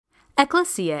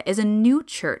Ecclesia is a new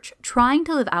church trying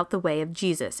to live out the way of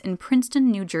Jesus in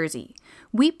Princeton, New Jersey.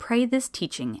 We pray this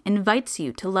teaching invites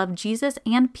you to love Jesus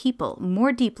and people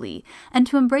more deeply and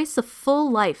to embrace the full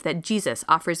life that Jesus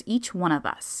offers each one of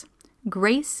us.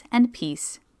 Grace and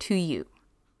peace to you.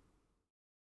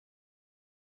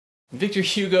 Victor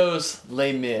Hugo's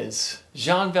Les Mis,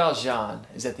 Jean Valjean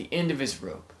is at the end of his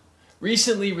rope.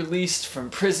 Recently released from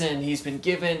prison, he's been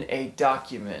given a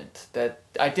document that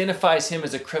identifies him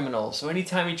as a criminal. So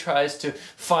anytime he tries to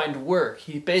find work,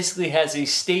 he basically has a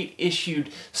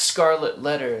state-issued scarlet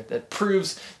letter that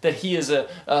proves that he is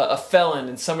a felon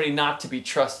and somebody not to be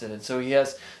trusted. And so he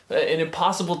has an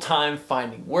impossible time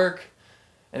finding work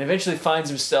and eventually finds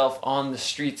himself on the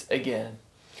streets again.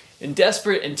 And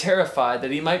desperate and terrified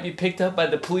that he might be picked up by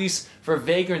the police for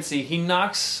vagrancy, he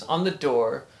knocks on the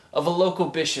door of a local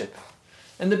bishop.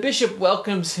 And the bishop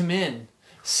welcomes him in,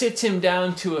 sits him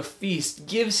down to a feast,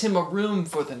 gives him a room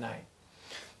for the night.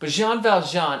 But Jean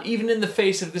Valjean, even in the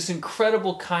face of this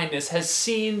incredible kindness, has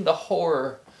seen the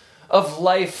horror of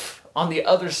life on the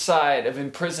other side of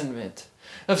imprisonment,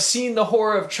 of seeing the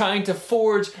horror of trying to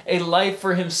forge a life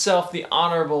for himself the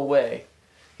honorable way.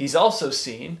 He's also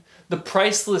seen the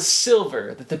priceless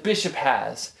silver that the bishop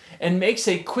has, and makes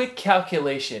a quick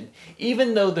calculation.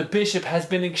 Even though the bishop has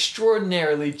been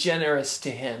extraordinarily generous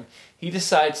to him, he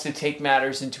decides to take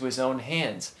matters into his own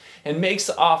hands and makes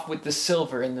off with the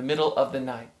silver in the middle of the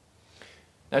night.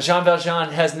 Now, Jean Valjean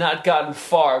has not gotten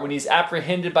far when he's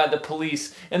apprehended by the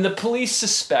police, and the police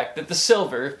suspect that the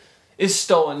silver is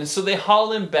stolen, and so they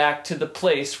haul him back to the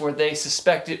place where they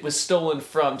suspect it was stolen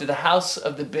from, to the house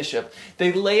of the bishop.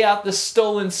 They lay out the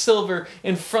stolen silver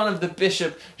in front of the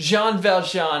bishop, Jean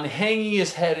Valjean hanging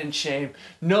his head in shame,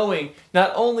 knowing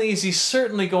not only is he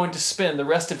certainly going to spend the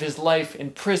rest of his life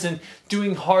in prison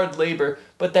doing hard labor,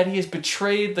 but that he has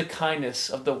betrayed the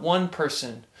kindness of the one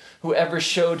person who ever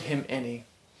showed him any.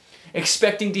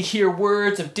 Expecting to hear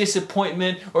words of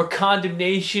disappointment or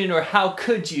condemnation or how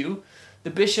could you, the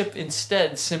bishop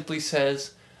instead simply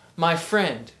says, "My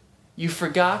friend, you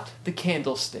forgot the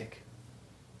candlestick."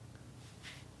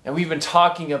 And we've been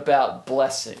talking about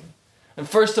blessing. And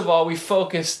first of all, we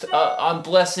focused on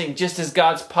blessing just as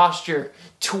God's posture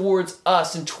towards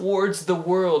us and towards the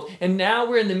world. And now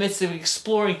we're in the midst of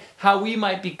exploring how we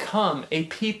might become a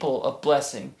people of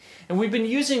blessing. And we've been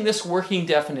using this working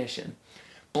definition.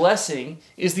 Blessing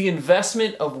is the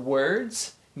investment of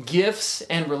words, gifts,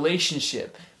 and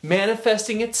relationship,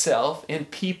 manifesting itself in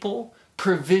people,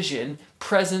 provision,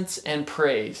 presence, and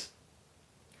praise.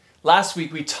 Last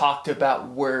week we talked about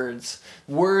words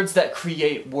that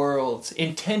create worlds,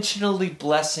 intentionally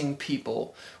blessing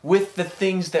people with the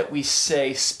things that we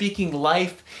say, speaking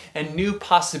life and new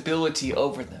possibility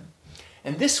over them.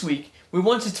 And this week we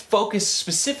wanted to focus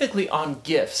specifically on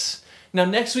gifts. Now,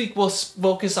 next week we'll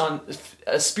focus on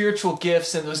spiritual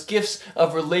gifts and those gifts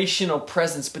of relational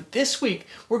presence. But this week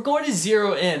we're going to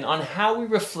zero in on how we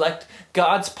reflect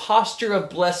God's posture of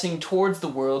blessing towards the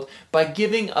world by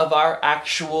giving of our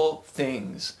actual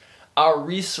things, our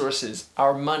resources,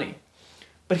 our money.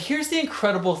 But here's the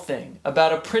incredible thing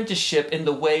about apprenticeship in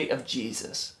the way of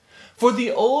Jesus. For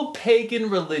the old pagan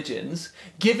religions,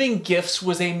 giving gifts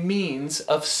was a means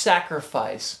of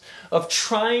sacrifice, of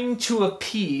trying to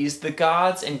appease the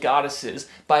gods and goddesses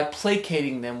by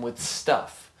placating them with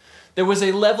stuff. There was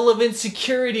a level of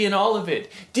insecurity in all of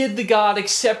it. Did the God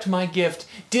accept my gift?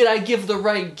 Did I give the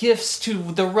right gifts to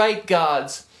the right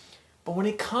gods? But when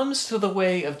it comes to the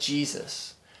way of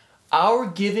Jesus, our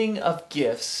giving of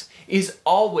gifts is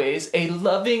always a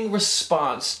loving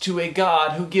response to a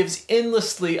God who gives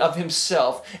endlessly of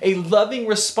himself, a loving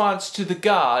response to the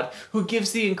God who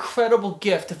gives the incredible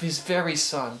gift of his very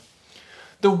Son.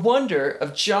 The wonder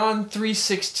of John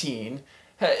 3:16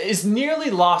 is nearly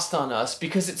lost on us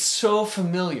because it's so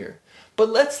familiar. But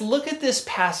let's look at this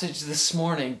passage this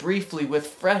morning briefly with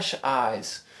fresh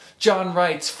eyes. John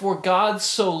writes, "For God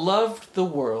so loved the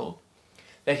world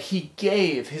that he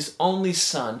gave his only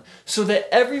Son, so that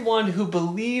everyone who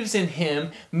believes in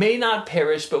him may not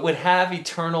perish but would have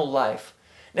eternal life."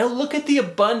 Now look at the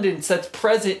abundance that's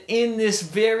present in this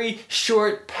very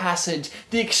short passage,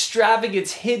 the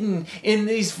extravagance hidden in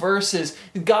these verses.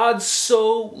 God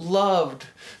so loved,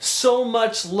 so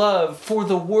much love for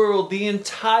the world, the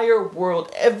entire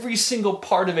world, every single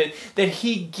part of it, that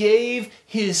he gave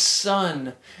his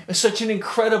Son. Such an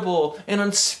incredible and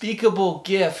unspeakable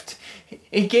gift.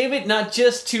 He gave it not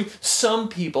just to some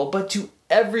people, but to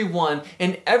everyone,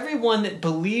 and everyone that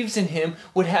believes in him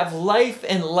would have life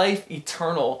and life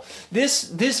eternal. This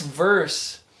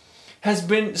verse has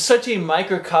been such a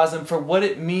microcosm for what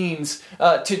it means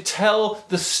to tell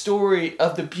the story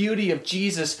of the beauty of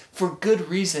Jesus for good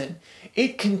reason.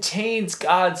 It contains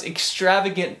God's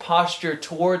extravagant posture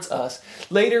towards us.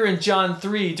 Later in John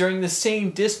 3, during the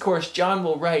same discourse, John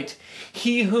will write,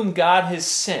 "He whom God has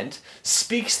sent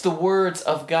speaks the words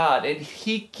of God, and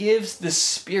he gives the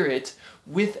Spirit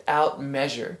without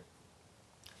measure."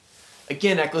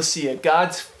 Again, Ecclesia,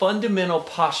 God's fundamental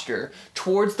posture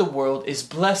towards the world is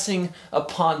blessing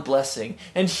upon blessing.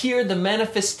 And here the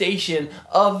manifestation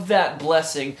of that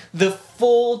blessing, the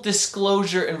full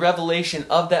disclosure and revelation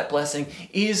of that blessing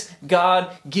is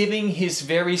God giving his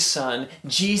very Son,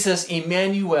 Jesus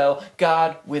Emmanuel,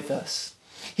 God with us.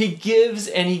 He gives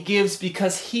and he gives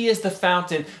because he is the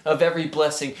fountain of every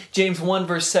blessing. James 1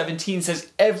 verse 17 says,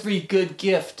 "Every good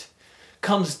gift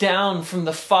comes down from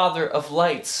the Father of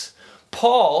lights."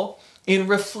 Paul, in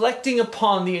reflecting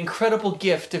upon the incredible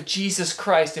gift of Jesus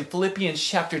Christ in Philippians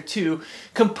chapter 2,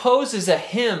 composes a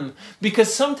hymn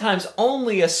because sometimes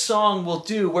only a song will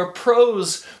do. Where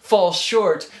prose falls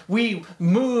short, we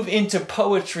move into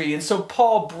poetry. And so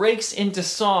Paul breaks into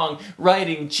song,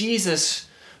 writing, "Jesus,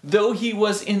 though he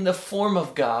was in the form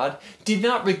of God, did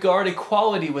not regard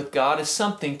equality with God as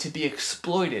something to be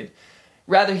exploited.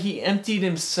 Rather, he emptied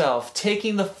himself,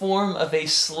 taking the form of a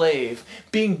slave.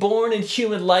 Being born in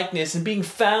human likeness and being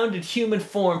found in human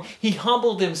form, he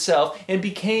humbled himself and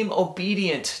became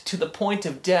obedient to the point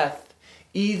of death,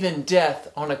 even death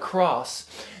on a cross.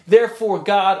 Therefore,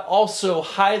 God also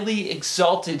highly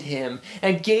exalted him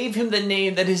and gave him the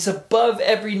name that is above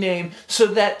every name, so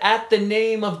that at the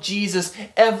name of Jesus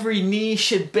every knee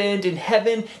should bend in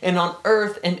heaven and on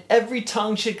earth, and every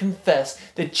tongue should confess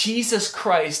that Jesus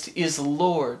Christ is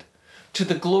Lord, to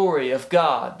the glory of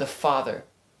God the Father."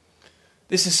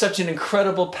 This is such an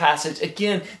incredible passage.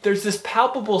 Again, there's this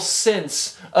palpable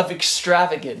sense of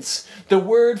extravagance. The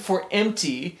word for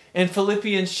empty in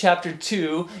Philippians chapter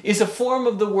 2 is a form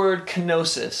of the word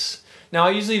kenosis. Now, I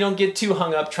usually don't get too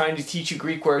hung up trying to teach you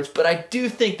Greek words, but I do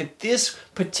think that this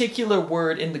particular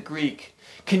word in the Greek,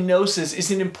 kenosis,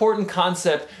 is an important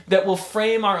concept that will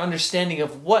frame our understanding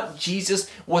of what Jesus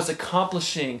was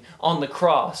accomplishing on the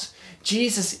cross.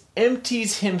 Jesus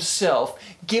empties himself,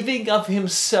 giving of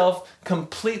himself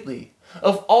completely.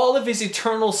 Of all of his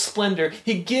eternal splendor,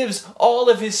 he gives all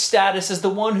of his status as the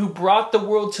one who brought the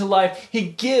world to life.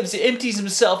 He empties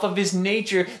himself of his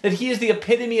nature, that he is the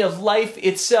epitome of life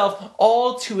itself,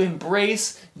 all to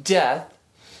embrace death,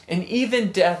 and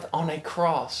even death on a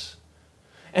cross.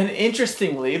 And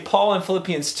interestingly, Paul in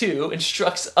Philippians 2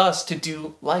 instructs us to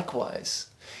do likewise.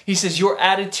 He says, your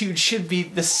attitude should be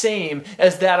the same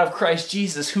as that of Christ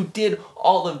Jesus, who did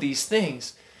all of these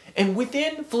things. And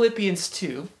within Philippians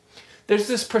 2, there's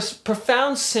this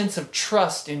profound sense of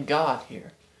trust in God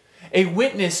here. A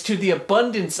witness to the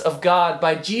abundance of God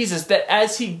by Jesus, that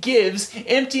as he gives,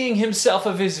 emptying himself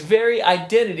of his very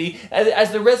identity,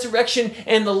 as the resurrection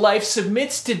and the life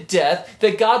submits to death,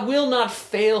 that God will not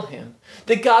fail him.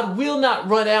 That God will not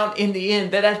run out in the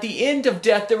end. That at the end of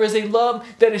death there is a love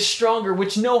that is stronger,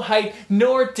 which no height,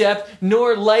 nor depth,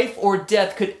 nor life or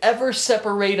death could ever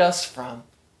separate us from.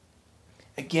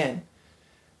 Again,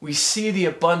 we see the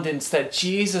abundance that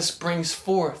Jesus brings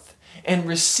forth and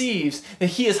receives, that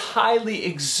he is highly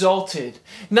exalted.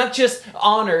 Not just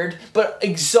honored, but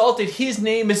exalted. His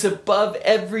name is above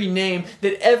every name,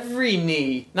 that every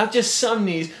knee, not just some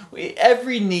knees,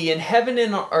 every knee in heaven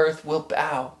and on earth will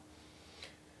bow.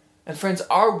 And friends,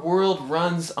 our world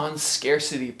runs on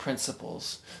scarcity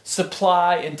principles.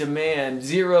 Supply and demand,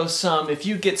 zero sum. If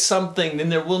you get something, then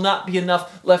there will not be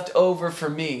enough left over for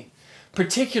me.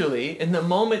 Particularly in the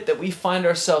moment that we find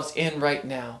ourselves in right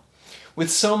now, with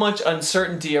so much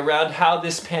uncertainty around how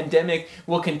this pandemic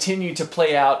will continue to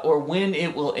play out or when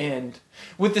it will end,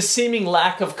 with the seeming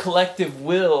lack of collective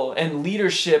will and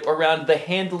leadership around the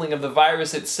handling of the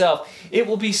virus itself, it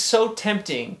will be so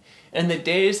tempting in the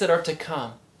days that are to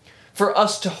come for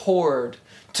us to hoard,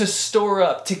 to store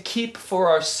up, to keep for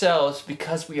ourselves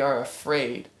because we are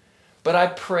afraid. But I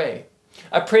pray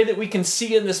that we can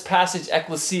see in this passage,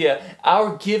 Ecclesia,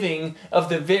 our giving of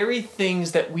the very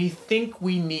things that we think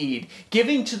we need.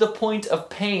 Giving to the point of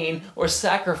pain or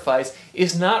sacrifice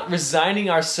is not resigning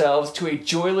ourselves to a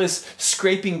joyless,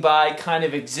 scraping by kind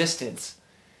of existence.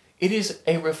 It is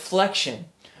a reflection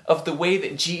of the way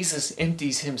that Jesus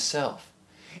empties himself.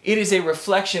 It is a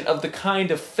reflection of the kind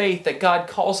of faith that God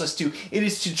calls us to. It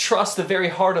is to trust the very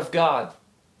heart of God.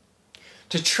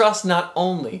 To trust not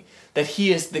only that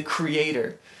he is the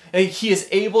creator He is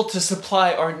able to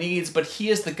supply our needs, but He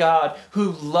is the God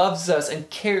who loves us and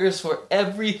cares for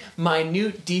every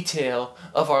minute detail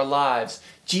of our lives.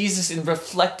 Jesus, in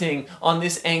reflecting on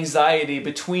this anxiety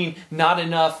between not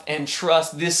enough and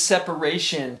trust, this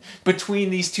separation between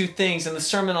these two things, in the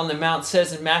Sermon on the Mount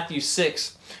says in Matthew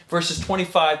 6, verses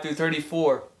 25 through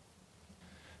 34,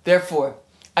 "Therefore,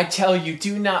 I tell you,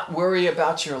 do not worry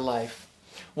about your life,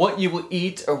 what you will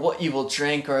eat or what you will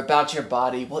drink, or about your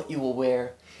body, what you will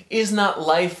wear. Is not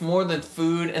life more than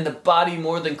food, and the body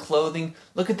more than clothing?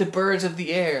 Look at the birds of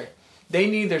the air. They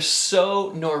neither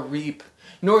sow nor reap,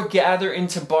 nor gather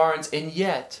into barns, and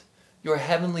yet your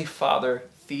heavenly Father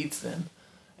feeds them.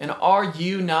 And are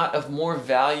you not of more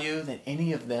value than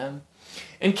any of them?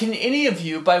 And can any of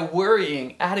you, by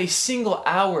worrying, add a single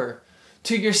hour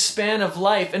to your span of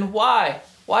life? And why?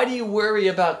 Why do you worry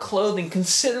about clothing?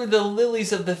 Consider the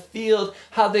lilies of the field,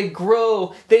 how they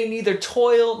grow. They neither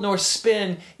toil nor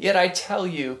spin. Yet I tell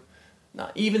you,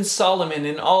 not even Solomon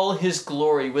in all his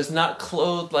glory was not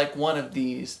clothed like one of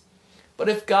these. But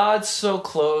if God so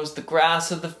clothes the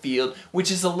grass of the field,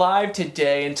 which is alive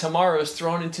today and tomorrow is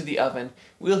thrown into the oven,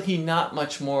 will He not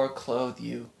much more clothe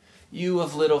you? You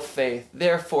of little faith,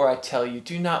 therefore I tell you,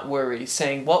 do not worry,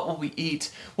 saying, what will we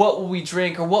eat? What will we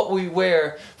drink? Or what will we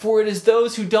wear? For it is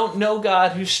those who don't know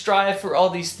God who strive for all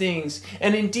these things.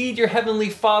 And indeed your heavenly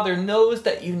Father knows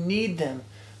that you need them.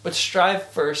 But strive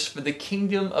first for the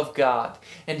kingdom of God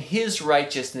and His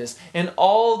righteousness, and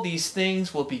all these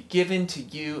things will be given to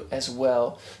you as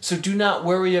well. So do not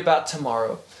worry about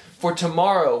tomorrow, for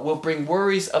tomorrow will bring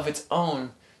worries of its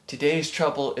own. Today's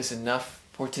trouble is enough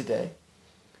for today."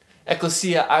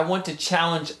 Ecclesia, I want to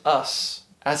challenge us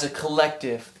as a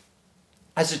collective,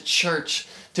 as a church,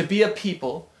 to be a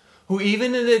people who,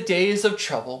 even in the days of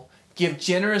trouble, give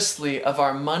generously of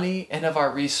our money and of our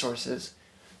resources.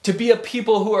 To be a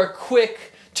people who are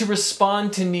quick to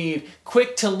respond to need,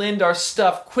 quick to lend our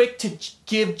stuff, quick to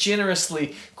give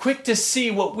generously, quick to see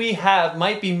what we have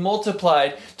might be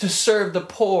multiplied to serve the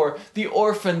poor, the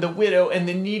orphan, the widow, and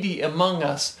the needy among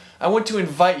us. I want to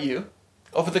invite you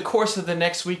over the course of the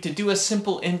next week to do a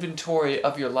simple inventory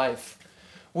of your life.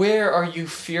 Where are you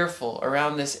fearful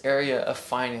around this area of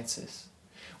finances?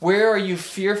 Where are you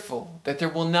fearful that there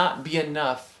will not be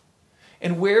enough?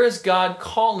 And where is God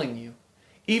calling you?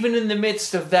 Even in the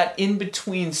midst of that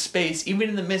in-between space, even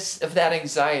in the midst of that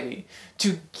anxiety,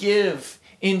 to give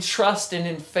in trust and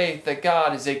in faith that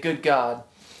God is a good God.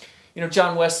 You know,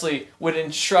 John Wesley would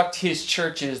instruct his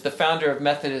churches, the founder of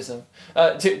Methodism,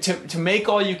 to make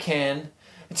all you can,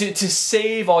 to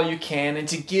save all you can, and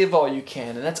to give all you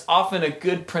can. And that's often a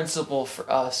good principle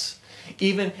for us.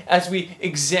 Even as we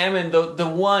examine the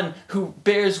one who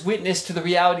bears witness to the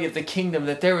reality of the kingdom,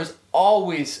 that there is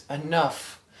always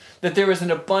enough, that there is an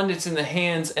abundance in the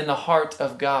hands and the heart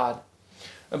of God.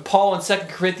 And Paul in 2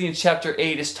 Corinthians chapter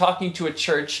 8 is talking to a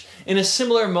church in a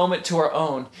similar moment to our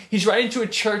own. He's writing to a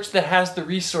church that has the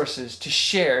resources to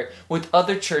share with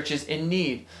other churches in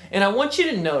need. And I want you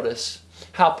to notice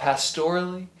how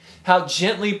pastorally, how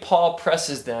gently Paul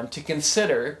presses them to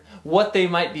consider what they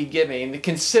might be giving, to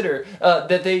consider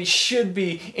that they should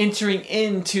be entering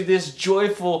into this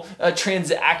joyful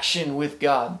transaction with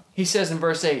God. He says in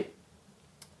verse 8,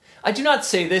 "I do not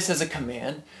say this as a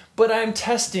command, but I am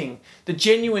testing the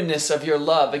genuineness of your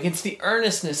love against the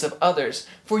earnestness of others.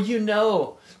 For you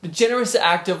know the generous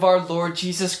act of our Lord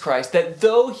Jesus Christ, that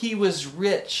though He was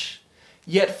rich,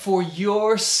 yet for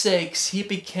your sakes He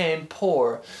became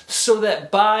poor, so that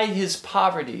by His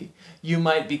poverty you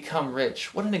might become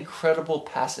rich." What an incredible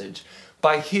passage.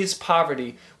 By His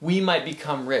poverty we might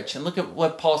become rich. And look at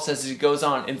what Paul says as he goes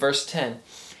on in verse 10.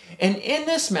 "And in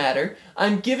this matter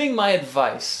I'm giving my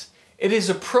advice. It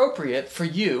is appropriate for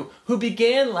you, who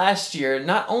began last year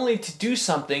not only to do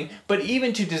something, but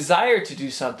even to desire to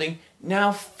do something,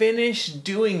 now finish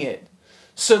doing it,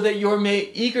 so that your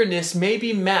eagerness may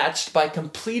be matched by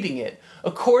completing it,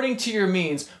 according to your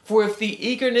means. For if the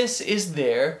eagerness is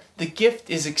there, the gift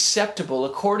is acceptable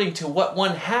according to what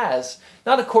one has,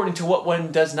 not according to what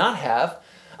one does not have.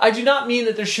 I do not mean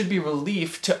that there should be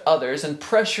relief to others and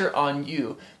pressure on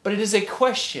you, but it is a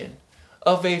question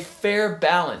of a fair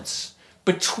balance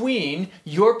between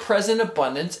your present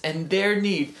abundance and their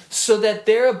need, so that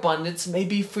their abundance may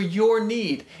be for your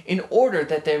need, in order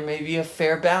that there may be a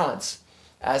fair balance.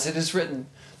 As it is written,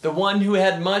 the one who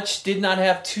had much did not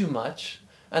have too much,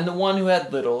 and the one who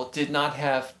had little did not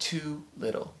have too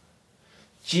little."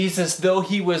 Jesus, though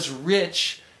He was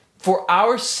rich, for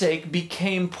our sake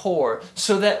became poor,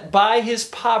 so that by His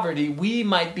poverty we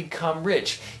might become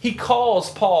rich. He calls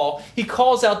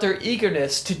out their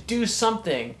eagerness to do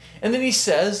something, and then He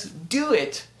says, do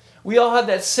it. We all have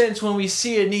that sense when we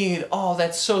see a need, oh,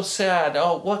 that's so sad,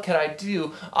 oh, what can I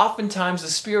do? Oftentimes the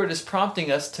Spirit is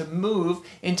prompting us to move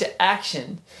into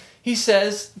action. He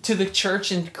says to the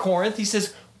church in Corinth, he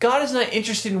says, God is not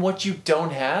interested in what you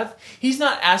don't have. He's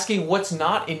not asking what's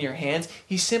not in your hands.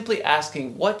 He's simply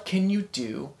asking, what can you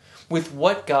do with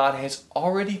what God has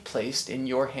already placed in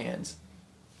your hands?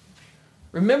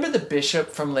 Remember the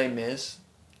bishop from Les Mis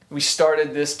we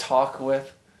started this talk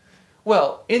with?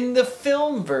 Well, in the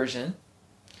film version,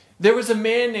 there was a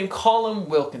man named Colin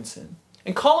Wilkinson.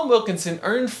 And Colin Wilkinson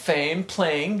earned fame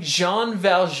playing Jean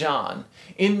Valjean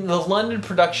in the London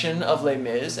production of Les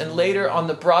Mis and later on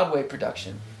the Broadway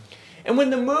production. And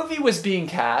when the movie was being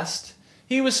cast,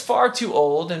 he was far too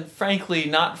old and frankly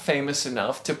not famous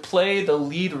enough to play the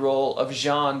lead role of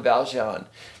Jean Valjean.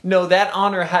 No, that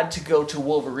honor had to go to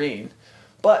Wolverine.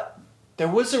 But there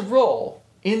was a role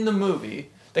in the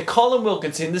movie that Colin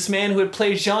Wilkinson, this man who had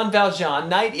played Jean Valjean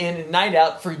night in and night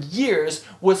out for years,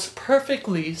 was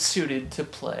perfectly suited to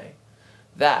play.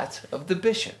 That of the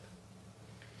bishop.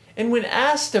 And when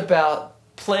asked about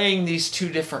playing these two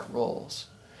different roles,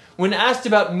 when asked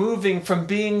about moving from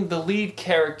being the lead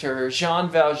character, Jean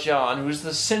Valjean, who's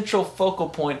the central focal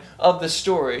point of the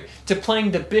story, to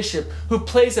playing the bishop, who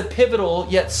plays a pivotal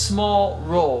yet small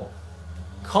role,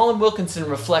 Colin Wilkinson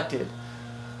reflected,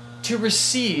 to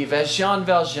receive, as Jean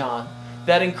Valjean,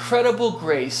 that incredible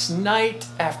grace night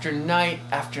after night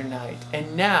after night,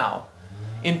 and now,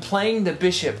 in playing the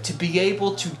bishop, to be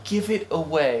able to give it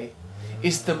away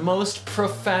is the most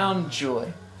profound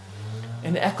joy.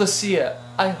 And Ecclesia,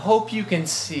 I hope you can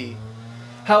see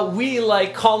how we,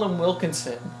 like Colin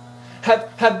Wilkinson,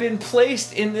 have been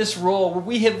placed in this role where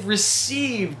we have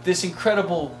received this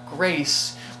incredible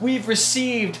grace. We've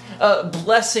received a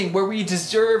blessing where we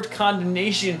deserved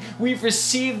condemnation. We've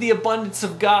received the abundance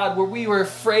of God where we were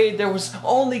afraid there was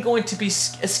only going to be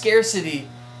a scarcity.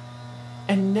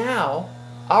 And now,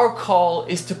 our call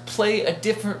is to play a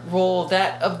different role,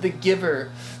 that of the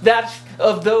giver, that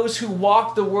of those who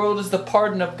walk the world as the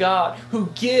pardon of God, who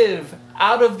give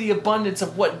out of the abundance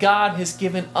of what God has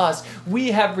given us.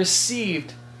 We have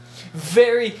received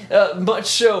very much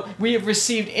so. We have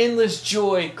received endless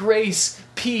joy, grace,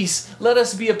 peace. Let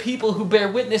us be a people who bear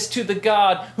witness to the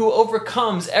God who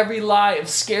overcomes every lie of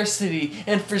scarcity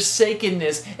and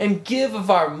forsakenness, and give of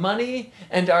our money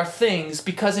and our things,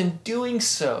 because in doing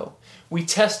so, we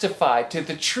testify to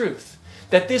the truth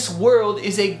that this world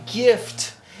is a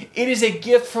gift. It is a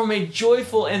gift from a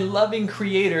joyful and loving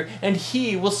Creator, and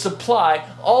He will supply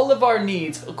all of our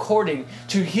needs according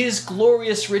to His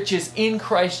glorious riches in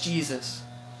Christ Jesus.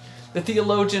 The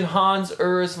theologian Hans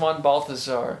Urs von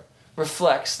Balthasar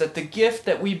reflects that the gift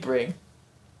that we bring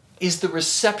is the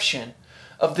reception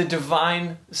of the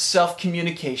divine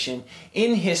self-communication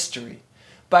in history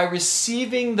by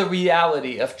receiving the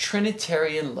reality of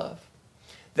Trinitarian love.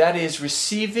 That is,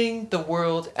 receiving the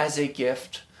world as a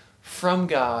gift from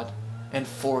God and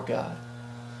for God.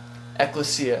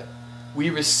 Ecclesia, we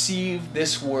receive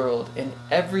this world and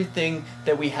everything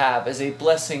that we have as a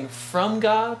blessing from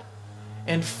God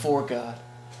and for God.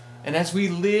 And as we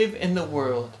live in the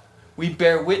world, we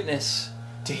bear witness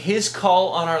to His call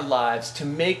on our lives to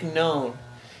make known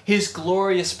His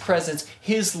glorious presence,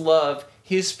 His love,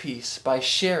 His peace by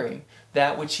sharing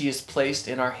that which He has placed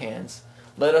in our hands.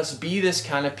 Let us be this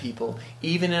kind of people,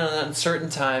 even in uncertain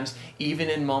times, even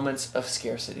in moments of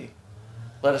scarcity.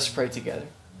 Let us pray together.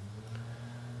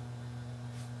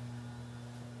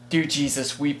 Dear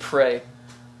Jesus, we pray,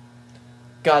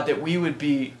 God, that we would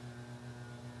be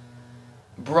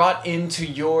brought into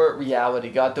your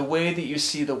reality, God, the way that you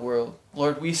see the world.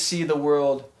 Lord, we see the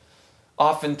world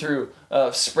often through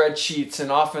spreadsheets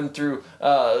and often through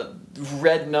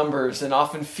red numbers and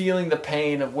often feeling the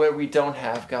pain of where we don't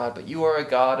have, God. But you are a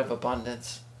God of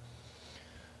abundance.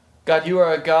 God, you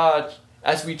are a God,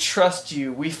 as we trust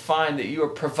you, we find that you are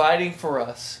providing for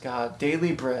us, God,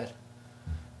 daily bread.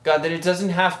 God, that it doesn't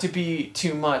have to be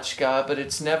too much, God, but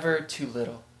it's never too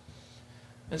little.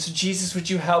 And so, Jesus, would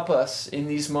you help us in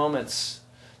these moments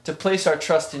to place our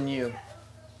trust in you?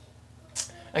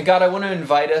 And God, I want to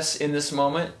invite us in this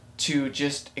moment to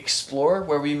just explore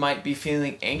where we might be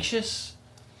feeling anxious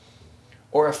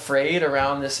or afraid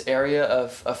around this area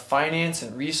of finance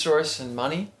and resource and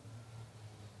money.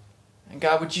 And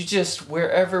God, would you just,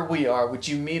 wherever we are, would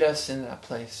you meet us in that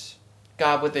place?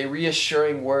 God, with a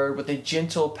reassuring word, with a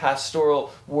gentle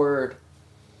pastoral word,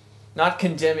 not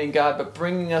condemning, God, but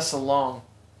bringing us along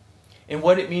in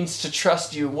what it means to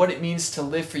trust you, what it means to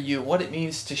live for you, what it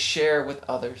means to share with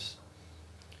others.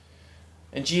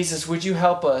 And Jesus, would you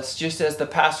help us, just as the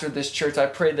pastor of this church, I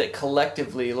pray that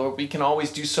collectively, Lord, we can always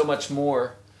do so much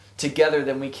more together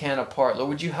than we can apart. Lord,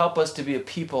 would you help us to be a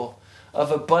people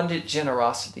of abundant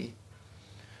generosity,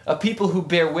 a people who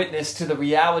bear witness to the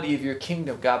reality of your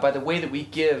kingdom, God, by the way that we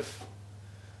give.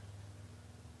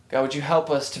 God, would you help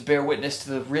us to bear witness to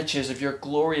the riches of your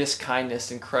glorious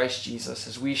kindness in Christ Jesus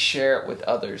as we share it with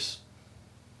others.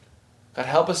 God,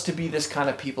 help us to be this kind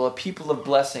of people, a people of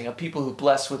blessing, a people who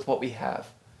bless with what we have.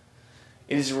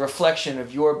 It is a reflection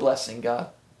of your blessing, God,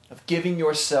 of giving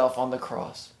yourself on the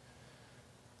cross.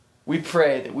 We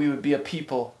pray that we would be a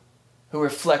people who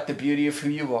reflect the beauty of who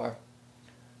you are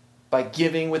by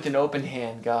giving with an open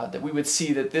hand, God, that we would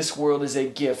see that this world is a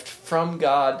gift from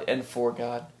God and for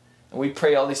God. And we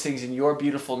pray all these things in your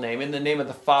beautiful name. In the name of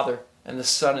the Father, and the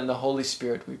Son, and the Holy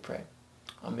Spirit, we pray.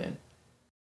 Amen.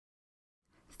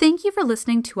 Thank you for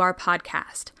listening to our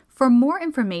podcast. For more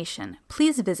information,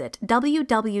 please visit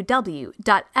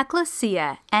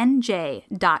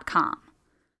www.ecclesianj.com.